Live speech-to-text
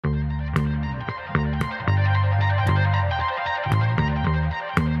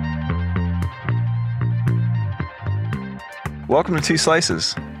Welcome to Two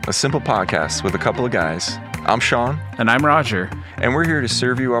Slices, a simple podcast with a couple of guys. I'm Sean. And I'm Roger. And we're here to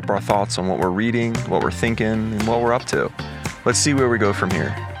serve you up our thoughts on what we're reading, what we're thinking, and what we're up to. Let's see where we go from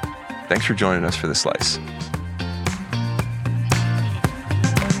here. Thanks for joining us for this slice.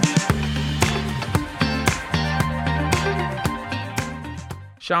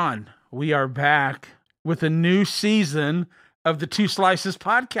 Sean, we are back with a new season of the Two Slices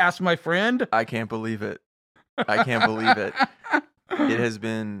podcast, my friend. I can't believe it. I can't believe it. It has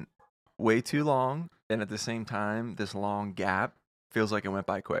been way too long, and at the same time, this long gap feels like it went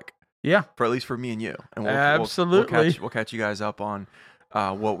by quick. Yeah. For at least for me and you. And Absolutely. We'll catch you guys up on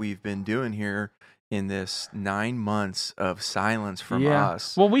what we've been doing here in this 9 months of silence from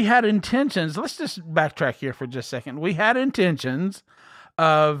us. Well, we had intentions. Let's just backtrack here for just a second. We had intentions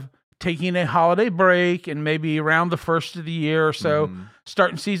of taking a holiday break and maybe around the first of the year or so,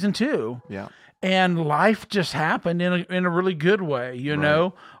 starting season 2. Yeah. And life just happened in a really good way, you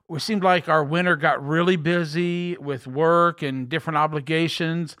know? It seemed like our winter got really busy with work and different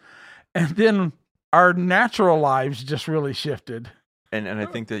obligations. And then our natural lives just really shifted. And I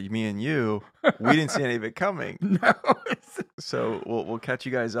think that me and you, we didn't see any of it coming. No. So we'll catch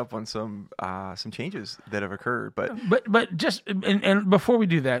you guys up on some changes that have occurred. But just, and before we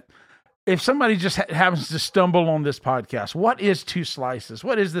do that, if somebody just happens to stumble on this podcast, what is Two Slices?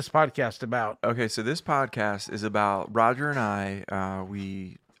 What is this podcast about? Okay, so this podcast is about Roger and I.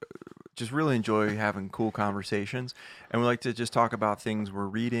 We just really enjoy having cool conversations, and we like to just talk about things we're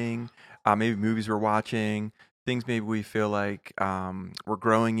reading, maybe movies we're watching, things maybe we feel like we're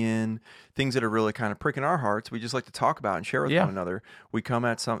growing in, things that are really kind of pricking our hearts. We just like to talk about and share with one another. We come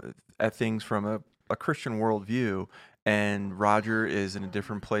at things from a Christian worldview. And Roger is in a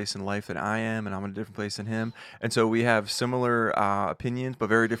different place in life than I am, and I'm in a different place than him. And so we have similar opinions, but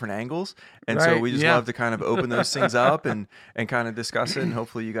very different angles. And so we just love to kind of open those things up and kind of discuss it. And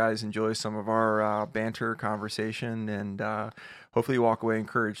hopefully you guys enjoy some of our banter conversation, and hopefully you walk away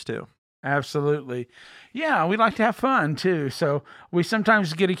encouraged too. Absolutely. Yeah, we like to have fun too. So we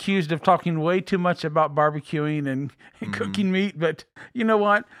sometimes get accused of talking way too much about barbecuing and cooking meat, but you know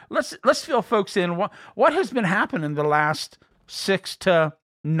what? Let's fill folks in. What has been happening the last 6 to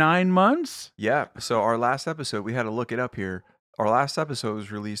 9 months? Yeah. So our last episode, we had to look it up here. Our last episode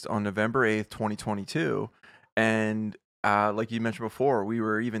was released on November 8th, 2022. And like you mentioned before, we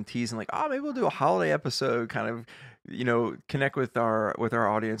were even teasing like, maybe we'll do a holiday episode, kind of, connect with our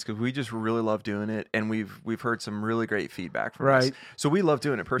audience, because we just really love doing it, and we've heard some really great feedback from us. So we love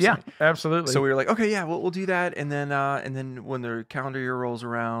doing it personally. Yeah, absolutely. So we were like, okay, yeah, we'll do that, and then when the calendar year rolls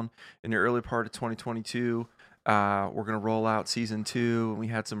around in the early part of 2022, we're gonna roll out season 2, and we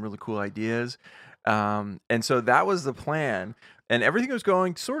had some really cool ideas, and so that was the plan. And everything was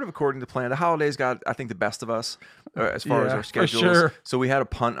going sort of according to plan. The holidays got, I think, the best of us as far as our schedules. Sure. So we had a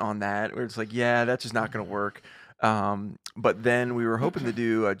punt on that. We were just like, yeah, that's just not going to work. But then we were hoping to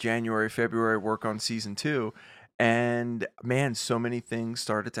do a January, February work on season 2. And man, so many things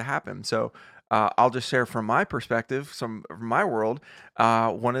started to happen. So I'll just share from my perspective, from my world.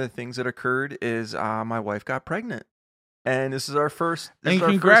 One of the things that occurred is my wife got pregnant. And this is our first. And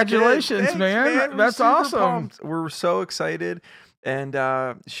congratulations, Thanks, man. That's awesome. Pumped. We're so excited. And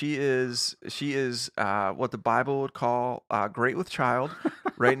she is what the Bible would call great with child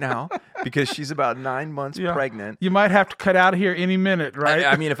right now, because she's about 9 months pregnant. You might have to cut out of here any minute, right?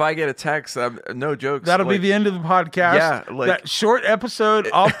 I mean, if I get a text, no jokes. That'll be the end of the podcast. Yeah, that short episode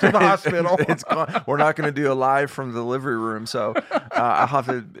off to the hospital. It's gone. We're not going to do a live from the delivery room, so I'll have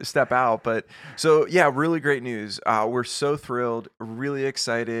to step out. But so yeah, really great news. We're so thrilled, really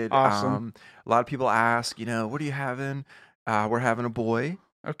excited. Awesome. A lot of people ask, what are you having? We're having a boy.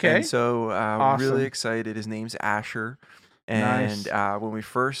 Okay. And so awesome. Really excited. His name's Asher. And nice. When we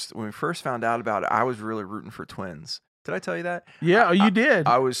first found out about it, I was really rooting for twins. Did I tell you that? Yeah, you did.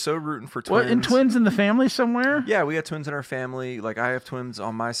 I was so rooting for twins. What, and twins in the family somewhere? Yeah, we got twins in our family. Like, I have twins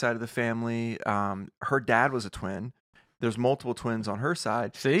on my side of the family. Her dad was a twin. There's multiple twins on her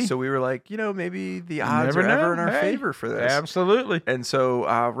side. See? So we were like, maybe the odds are ever in our favor for this. Absolutely. And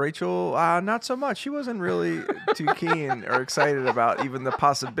so Rachel, not so much. She wasn't really too keen or excited about even the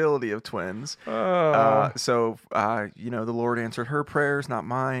possibility of twins. So the Lord answered her prayers, not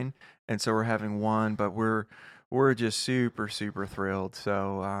mine. And so we're having one, but we're just super, super thrilled.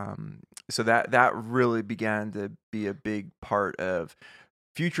 So that really began to be a big part of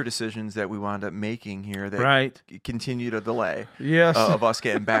future decisions that we wound up making here that continue to delay of us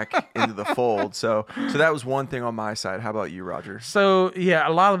getting back into the fold. So that was one thing on my side. How about you, Roger? So yeah,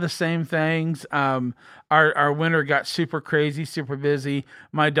 a lot of the same things. Our winter got super crazy, super busy.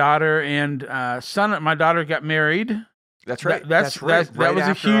 My daughter and my daughter got married That's right. That's right. that Right was a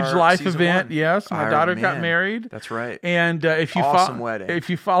after huge our life season event. one. Yes, my daughter got Man, married. that's right. And Awesome wedding. if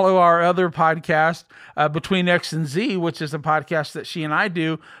you follow our other podcast, Between X and Z, which is a podcast that she and I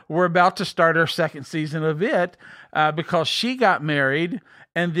do, we're about to start our second season of it because she got married,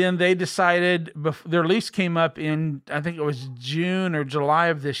 and then they decided their lease came up in, I think it was June or July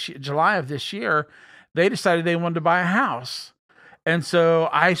of this year. They decided they wanted to buy a house. And so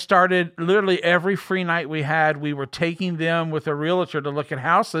I started literally every free night we had, we were taking them with a realtor to look at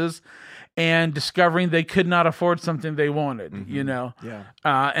houses and discovering they could not afford something they wanted, Yeah.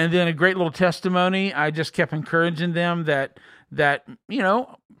 And then a great little testimony. I just kept encouraging them that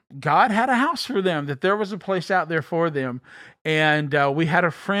God had a house for them, that there was a place out there for them. And we had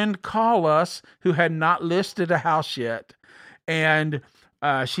a friend call us who had not listed a house yet. And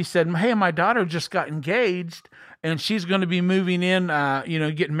she said, "Hey, my daughter just got engaged and she's going to be moving in,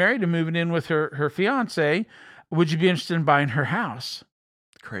 getting married and moving in with her fiance. Would you be interested in buying her house?"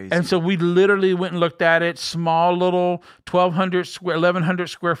 Crazy. And so we literally went and looked at it, small little 1,100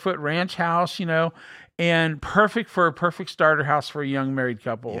 square foot ranch house, and perfect for a perfect starter house for a young married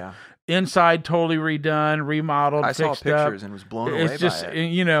couple. Yeah. Inside totally redone, remodeled, I saw fixed pictures up. and was blown away It's just, by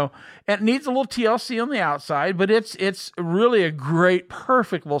it. and it needs a little TLC on the outside, but it's really a great,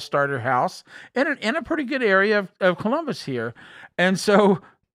 perfect little starter house in a pretty good area of Columbus here. And so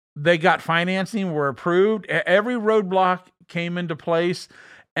they got financing, were approved. Every roadblock came into place,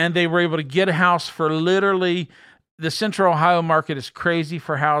 and they were able to get a house for literally, the Central Ohio market is crazy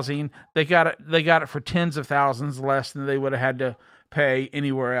for housing. They got it for tens of thousands less than they would have had to pay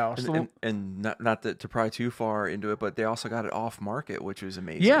anywhere else. And not to pry too far into it, but they also got it off market, which was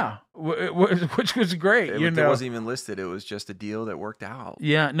amazing. Yeah, which was great. It wasn't even listed. It was just a deal that worked out.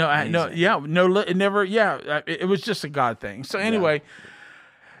 Yeah, it never. Yeah, it was just a God thing. So anyway,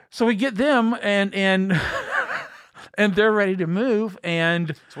 so we get them and and they're ready to move.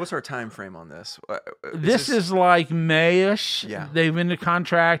 And so what's our time frame on this? This is like Mayish. Yeah. They've been to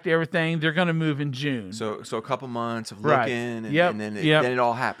contract, everything. They're going to move in June. So a couple months of Right. looking, and, Yep. and then Yep. then it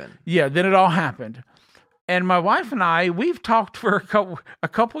all happened. Yeah, then it all happened. And my wife and I, we've talked for a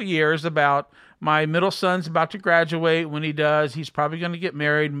couple years about my middle son's about to graduate. When he does, he's probably going to get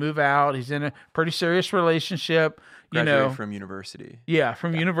married, move out. He's in a pretty serious relationship. Graduated from university. Yeah,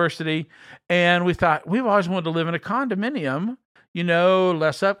 from university. And we thought, we've always wanted to live in a condominium,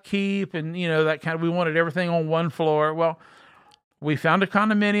 less upkeep and, that kind of, we wanted everything on one floor. Well, we found a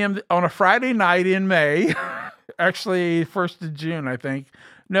condominium on a Friday night in May, actually 1st of June, I think.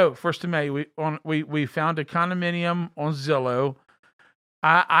 No, 1st of May. We found a condominium on Zillow.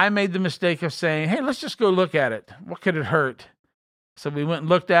 I made the mistake of saying, hey, let's just go look at it. What could it hurt? So we went and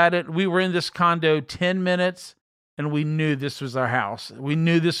looked at it. We were in this condo 10 minutes. And we knew this was our house. We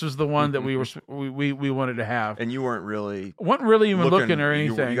knew this was the one that we wanted to have. And you weren't really even looking or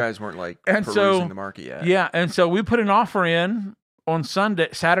anything. You guys weren't like and perusing the market yet. Yeah, and so we put an offer in on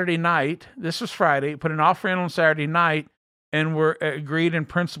Saturday night. This was Friday. Put an offer in on Saturday night, and we're agreed in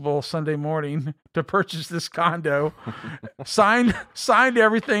principle Sunday morning to purchase this condo. signed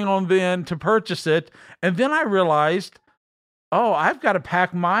everything on then to purchase it, and then I realized, oh, I've got to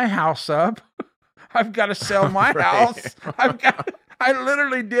pack my house up. I've got to sell my house. I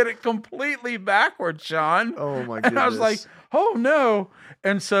literally did it completely backwards, Sean. Oh my goodness. And I was like, oh no.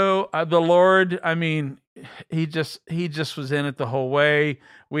 And so the Lord, he just was in it the whole way.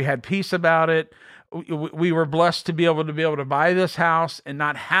 We had peace about it. We were blessed to be able to buy this house and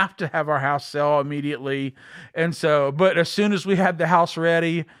not have to have our house sell immediately. And so, but as soon as we had the house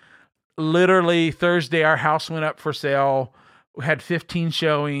ready, literally Thursday, our house went up for sale. We had 15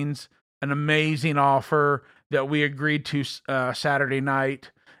 showings. An amazing offer that we agreed to Saturday night,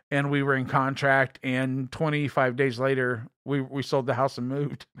 and we were in contract. And 25 days later, we sold the house and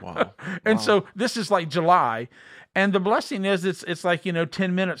moved. Wow! And so this is like July, and the blessing is it's like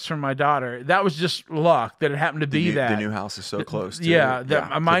 10 minutes from my daughter. That was just luck that it happened to be that the new house is so close.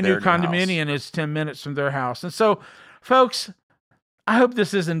 My new condominium is 10 minutes from their house, and so folks. I hope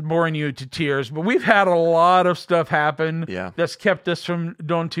this isn't boring you to tears, but we've had a lot of stuff happen that's kept us from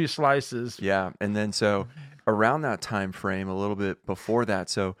doing two slices. Yeah. And then so around that time frame, a little bit before that,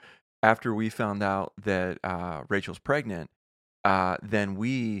 so after we found out that Rachel's pregnant, then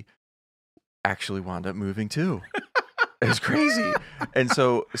we actually wound up moving too. It's crazy. And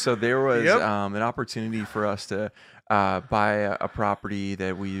so there was an opportunity for us to buy a property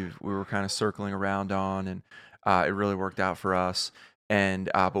that we were kind of circling around on, and it really worked out for us. And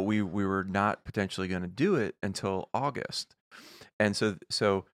but we were not potentially going to do it until August. And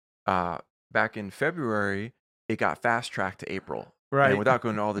so back in February, it got fast tracked to April. Right. And without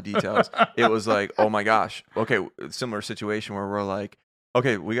going into all the details, it was like, oh my gosh, okay, similar situation where we're like,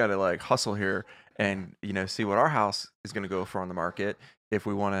 okay, we got to like hustle here and see what our house is going to go for on the market if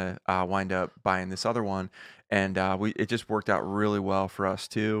we want to wind up buying this other one. And it just worked out really well for us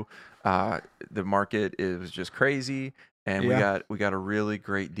too. The market was just crazy, and we got a really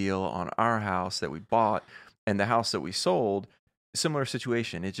great deal on our house that we bought, and the house that we sold, similar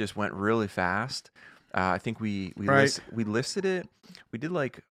situation. It just went really fast. I think we listed it. We did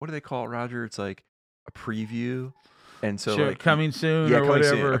like, what do they call it, Roger? It's like a preview. And so sure, like coming soon or coming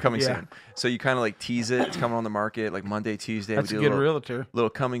whatever. Coming soon. So you kind of like tease it. It's coming on the market like Monday, Tuesday. That's we a do good realtor.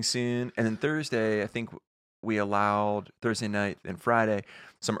 Little coming soon. And then Thursday, I think we allowed Thursday night and Friday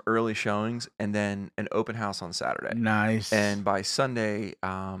some early showings, and then an open house on Saturday. Nice. And by Sunday,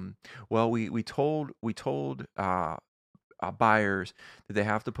 we told buyers that they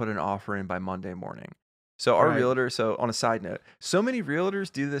have to put an offer in by Monday morning. So our realtor, so on a side note, so many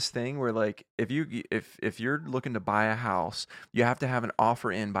realtors do this thing where like if you're looking to buy a house, you have to have an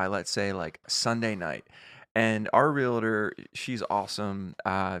offer in by, let's say, like Sunday night. And our realtor, she's awesome.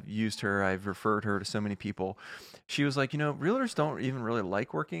 I've used her. I've referred her to so many people. She was like, realtors don't even really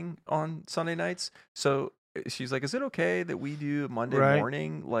like working on Sunday nights. So she's like, is it okay that we do Monday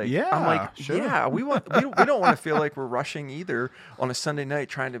morning? Like, yeah, I'm like, sure. yeah, we don't want to feel like we're rushing either on a Sunday night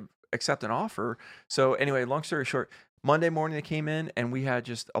trying to accept an offer. So anyway, long story short, Monday morning they came in and we had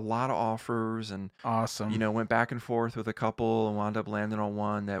just a lot of offers, and awesome. Went back and forth with a couple and wound up landing on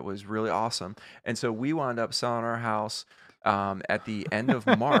one that was really awesome. And so we wound up selling our house at the end of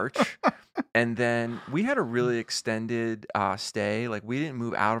March. And then we had a really extended stay. Like, we didn't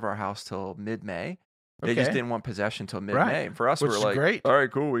move out of our house till mid-May. They just didn't want possession till mid-May. For us, we're like, great. All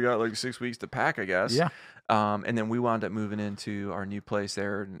right, cool. We got like 6 weeks to pack, I guess. Yeah. And then we wound up moving into our new place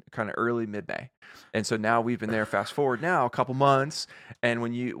there in kind of early mid-May. And so now we've been there, fast forward now a couple months. And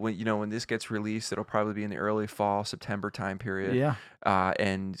when this gets released, it'll probably be in the early fall, September time period. Yeah.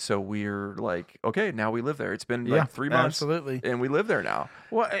 And so we're like, okay, now we live there. It's been like 3 months. Absolutely. And we live there now.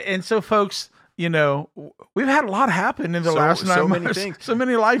 Well, and so folks, we've had a lot happen in the last 9 months. Many things. So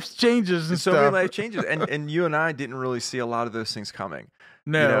many life changes and stuff. So many life changes. And you and I didn't really see a lot of those things coming.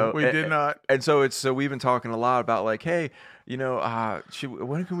 No, we did not. And so we've been talking a lot about like, hey,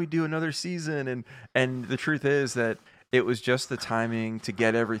 when can we do another season? And the truth is that it was just the timing to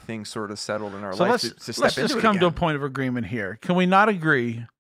get everything sort of settled in our life. Let's just come to a point of agreement here. Can we not agree?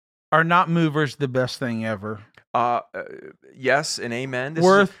 Are not movers the best thing ever? Yes, and amen.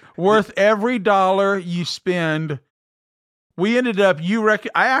 Worth every dollar you spend. We ended up.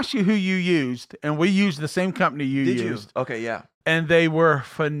 I asked you who you used, and we used the same company you used. Okay, yeah. And they were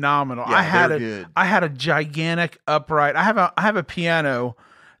phenomenal. Yeah, I had a gigantic upright. I have a piano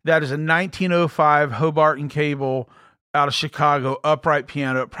that is a 1905 Hobart and Cable out of Chicago upright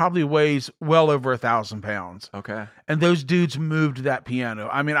piano. It probably weighs well over 1,000 pounds. Okay. And those dudes moved that piano.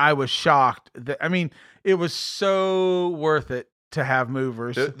 I mean, I was shocked. It was so worth it to have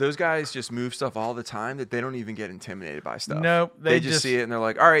movers. Those guys just move stuff all the time that they don't even get intimidated by stuff. Nope. They just see it and they're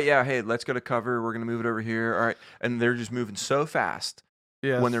like, all right, yeah, hey, let's go to cover. We're going to move it over here. All right. And they're just moving so fast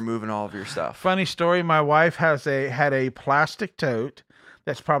when they're moving all of your stuff. Funny story. My wife had a plastic tote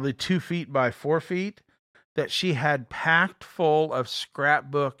that's probably 2 feet by 4 feet that she had packed full of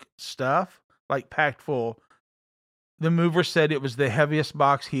scrapbook stuff, like packed full. The mover said it was the heaviest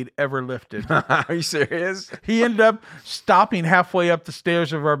box he'd ever lifted. Are you serious? He ended up stopping halfway up the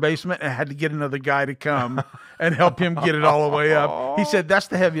stairs of our basement and had to get another guy to come and help him get it all the way up. He said, that's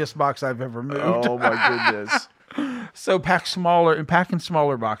the heaviest box I've ever moved. Oh, my goodness. So packing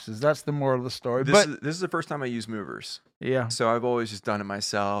smaller boxes. That's the moral of the story. This is the first time I use movers. Yeah. So I've always just done it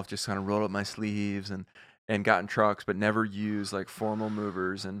myself, just kind of rolled up my sleeves and gotten trucks, but never used like formal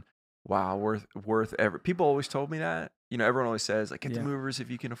movers. And wow, worth every. People always told me that. Everyone always says like, get the movers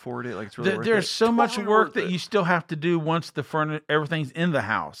if you can afford it. Like, it's really worth it. There's so much work that you still have to do once everything's in the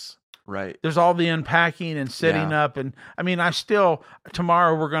house. Right. There's all the unpacking and setting up. And I mean,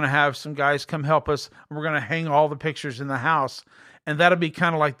 tomorrow we're going to have some guys come help us. We're going to hang all the pictures in the house. And that'll be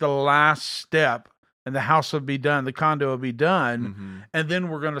kind of like the last step. And the house will be done. The condo will be done. Mm-hmm. And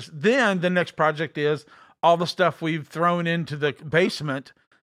then then the next project is all the stuff we've thrown into the basement,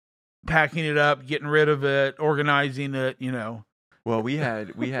 packing it up, getting rid of it, organizing it, Well, we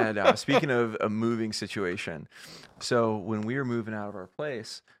had speaking of a moving situation. So when we were moving out of our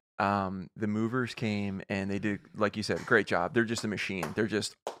place, the movers came and they did, like you said, a great job. They're just a machine. They're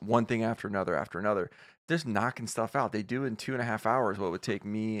just one thing after another. Just knocking stuff out. They do in 2.5 hours what would take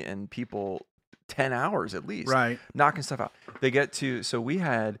me and people 10 hours at least. Right. Knocking stuff out. They get to, so we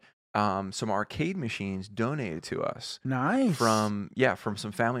had some arcade machines donated to us Nice. from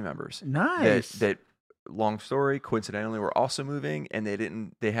some family members. Nice. That long story, coincidentally, were also moving, and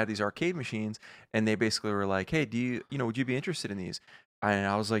they had these arcade machines, and they basically were like, hey, would you be interested in these? And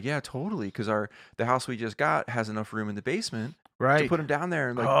I was like, yeah, totally, because the house we just got has enough room in the basement to Right. put them down there.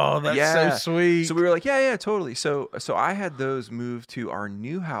 And like, Oh, that's yeah. so sweet. So we were like, yeah, totally. So I had those moved to our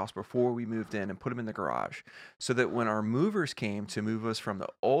new house before we moved in and put them in the garage, so that when our movers came to move us from the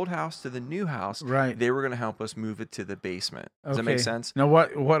old house to the new house, Right. they were going to help us move it to the basement. Does that make sense? Now,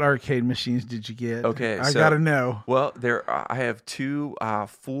 what arcade machines did you get? Okay, I so- gotta know. Well, I have two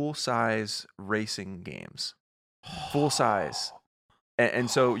full-size racing games, full size,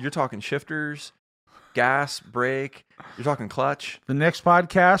 and so you're talking shifters, gas, brake. You're talking clutch. The next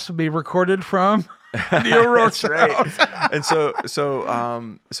podcast will be recorded from the O'Rourke's That's right. house. And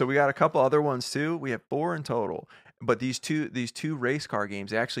so we got a couple other ones too. We have 4 in total. But these two race car games,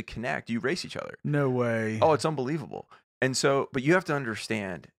 they actually connect. You race each other. No way. Oh, it's unbelievable. And so, but you have to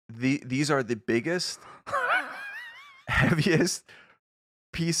understand, these are the biggest, heaviest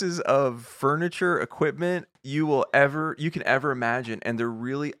pieces of furniture, equipment you can ever imagine, and they're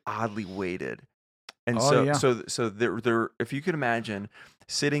really oddly weighted. And so they're if you could imagine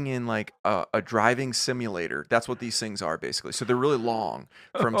sitting in like a driving simulator, that's what these things are basically. So they're really long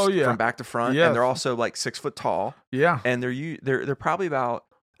from back to front, Yes. and they're also like 6 foot tall, Yeah. and they're probably about,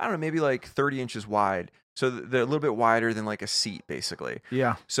 I don't know, maybe like 30 inches wide. So they're a little bit wider than like a seat basically.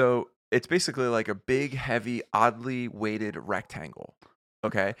 Yeah. So it's basically like a big, heavy, oddly weighted rectangle.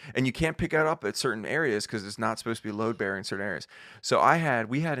 Okay. And you can't pick it up at certain areas because it's not supposed to be load bearing in certain areas. So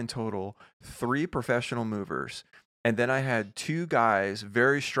we had in total 3 professional movers. And then I had 2 guys,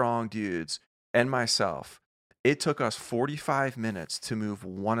 very strong dudes, and myself. It took us 45 minutes to move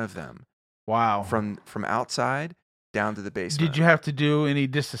one of them Wow. from outside down to the basement. Did you have to do any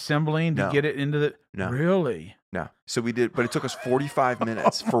disassembling to No. get it into the? No. Really? No. So we did, but it took us 45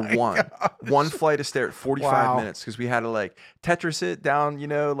 minutes for one flight of stairs, 45 Wow. minutes, because we had to like Tetris it down,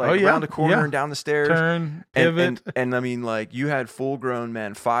 yeah, around the corner yeah. and down the stairs. Turn, And, pivot. and I mean, like, you had full grown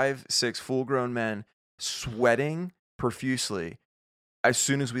men, 5, 6 full grown men sweating profusely as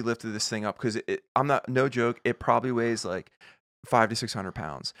soon as we lifted this thing up, because I'm not, no joke, it probably weighs like 500 to 600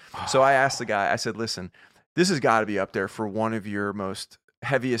 pounds. So I asked the guy, I said, listen, this has got to be up there for one of your most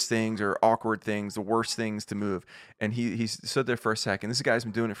heaviest things or awkward things, the worst things to move. And he stood there for a second. This guy's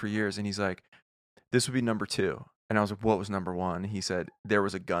been doing it for years, and he's like, this would be number 2. And I was like, what was number 1? He said there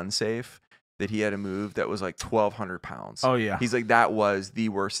was a gun safe that he had to move that was like 1,200 pounds. Oh yeah. He's like, that was the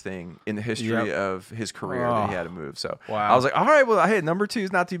worst thing in the history of his career that he had to move. So Wow. I was like, all right, well, hey, number 2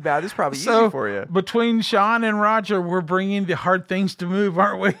 is not too bad. This is probably So, easy for you. Between Sean and Roger, we're bringing the hard things to move,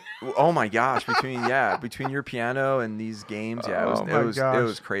 aren't we? Oh my gosh, between your piano and these games, yeah, Oh my it gosh.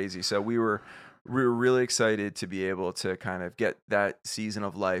 was crazy. So we were really excited to be able to kind of get that season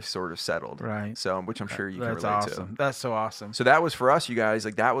of life sort of settled. Right. So, which I'm sure you can That's relate awesome. to. That's so awesome. So that was for us, you guys.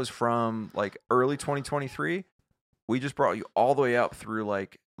 Like, that was from like early 2023. We just brought you all the way up through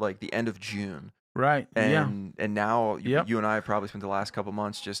like the end of June. Right. And now Yep. you and I have probably spent the last couple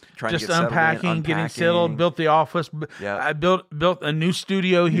months just trying Just to get settled in, unpacking, getting settled, built the office. Yeah. I built a new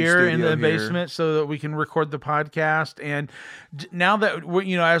studio here in studio the here. basement so that we can record the podcast. And now that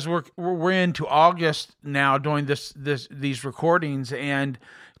we're, as we're into August now doing these recordings, and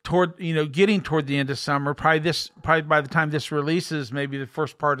getting toward the end of summer, probably by the time this releases, maybe the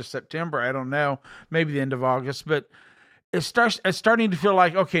first part of September, I don't know, maybe the end of August, but it's starting to feel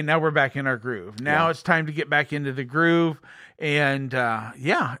like, okay, now we're back in our groove. Now it's time to get back into the groove and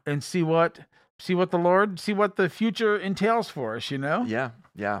and see what the future entails for us, Yeah.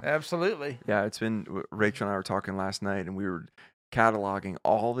 Absolutely. Yeah, it's been, Rachel and I were talking last night, and we were cataloging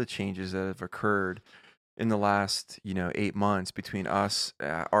all the changes that have occurred in the last, 8 months between us,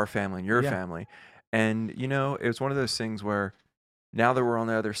 our family, and your family. And, it was one of those things where now that we're on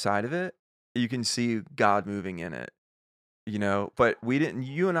the other side of it, you can see God moving in it, but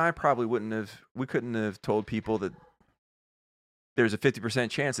you and I probably we couldn't have told people that there's a 50%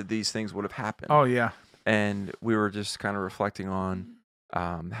 chance that these things would have happened. Oh, yeah. And we were just kind of reflecting on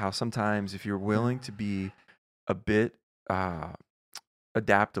how sometimes if you're willing to be a bit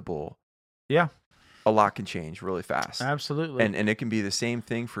adaptable, a lot can change really fast. Absolutely. And it can be the same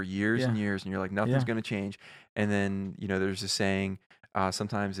thing for years and years, and you're like, nothing's going to change. And then, there's a saying,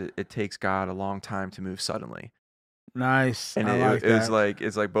 sometimes it takes God a long time to move suddenly. Nice. And it's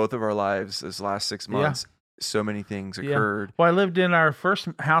like both of our lives, this last 6 months, so many things occurred. Well, I lived in our first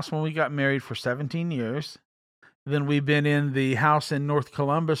house when we got married for 17 years. Then we've been in the house in North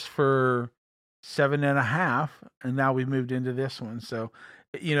Columbus for 7.5, and now we moved into this one. So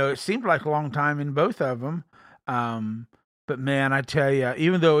it seemed like a long time in both of them. But man, I tell you,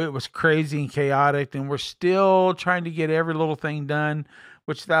 even though it was crazy and chaotic, and we're still trying to get every little thing done,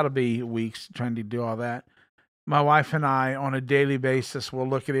 which that'll be weeks trying to do all that. My wife and I, on a daily basis, will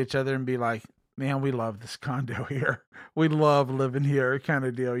look at each other and be like, man, we love this condo here. We love living here, kind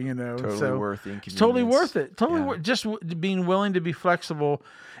of deal, Totally worth the inconvenience. It's totally worth it. Totally worth just being willing to be flexible.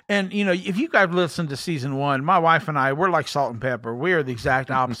 And, if you guys listened to season 1, my wife and I, we're like salt and pepper. We are the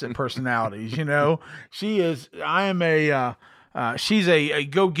exact opposite personalities, she's a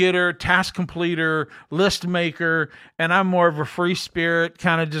go-getter, task completer, list maker, and I'm more of a free spirit,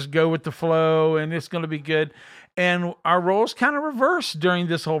 kind of just go with the flow, and it's going to be good. And our roles kind of reversed during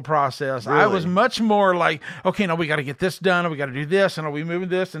this whole process. Really? I was much more like, okay, now we got to get this done, and we got to do this, and are we moving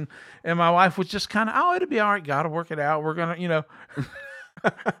this? And my wife was just kind of, oh, it'll be all right. Got to work it out. We're going to,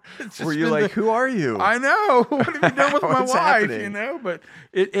 Were you like, who are you? I know. What have you done with my What's wife? happening? But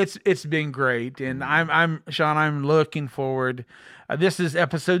it's been great, and I'm Sean. I'm looking forward. This is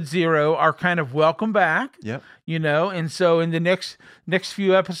episode 0, our kind of welcome back. Yep. And so in the next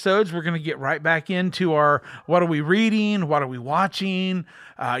few episodes, we're going to get right back into our what are we reading, what are we watching,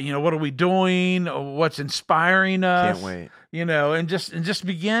 what are we doing, what's inspiring us. Can't wait. And just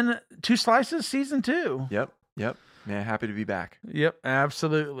begin Two Slices season 2. Yep. Man, happy to be back. Yep,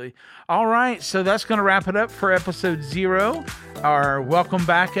 absolutely. All right, so that's going to wrap it up for episode 0, our welcome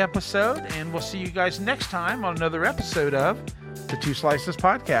back episode, and we'll see you guys next time on another episode of the Two Slices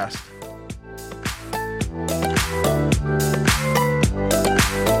Podcast.